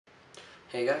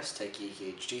Hey guys,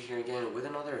 TekGeekHD here again with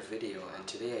another video, and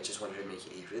today I just wanted to make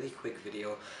a really quick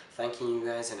video thanking you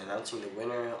guys and announcing the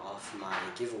winner of my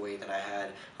giveaway that I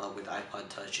had with iPod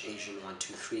Touch Asian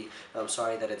 123. I'm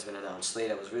sorry that it's been announced late.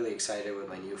 I was really excited with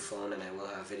my new phone, and I will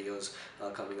have videos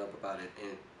coming up about it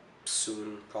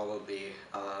soon, probably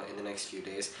in the next few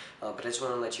days. But I just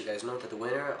want to let you guys know that the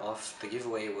winner of the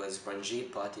giveaway was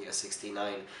Ranjit Bhatia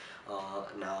 69.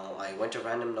 Now I went to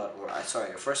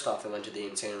random.org. First off I went to the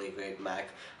Insanely Great Mac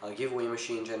giveaway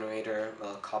machine generator,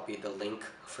 copied the link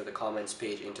for the comments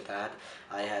page into that.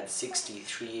 I had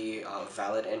 63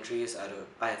 valid entries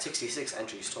I had 66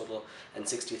 entries total, and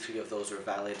 63 of those were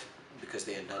valid because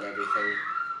they had done everything.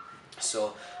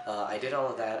 So I did all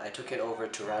of that. I took it over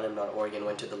to random.org and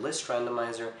went to the list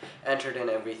randomizer, entered in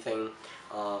everything,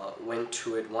 went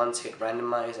to it once, hit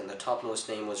randomize, and the topmost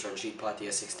name was Ranjit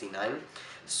Bhatia 69.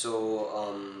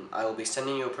 So I will be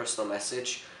sending you a personal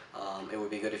message. It would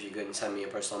be good if you could send me a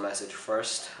personal message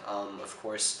first, of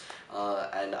course,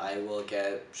 and I will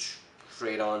get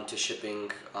straight on to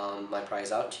shipping my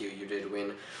prize out to you. You did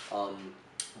win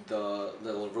the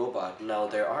little robot. Now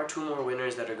there are two more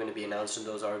winners that are going to be announced, and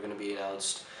those are going to be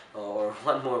announced, or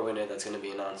one more winner that's going to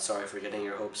be announced, sorry for getting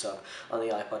your hopes up, on the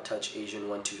iPod Touch Asian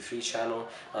 123 channel,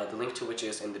 the link to which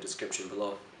is in the description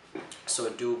below. So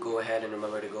do go ahead and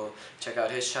remember to go check out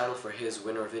his channel for his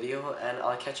winner video, and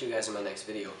I'll catch you guys in my next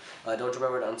video. Don't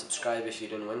remember to unsubscribe if you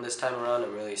didn't win this time around.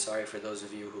 I'm really sorry for those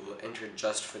of you who entered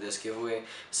just for this giveaway.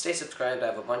 Stay subscribed. I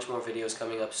have a bunch more videos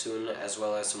coming up soon, as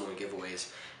well as some more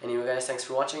giveaways. Anyway guys, thanks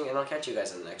for watching, and I'll catch you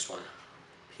guys in the next one.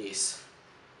 Peace.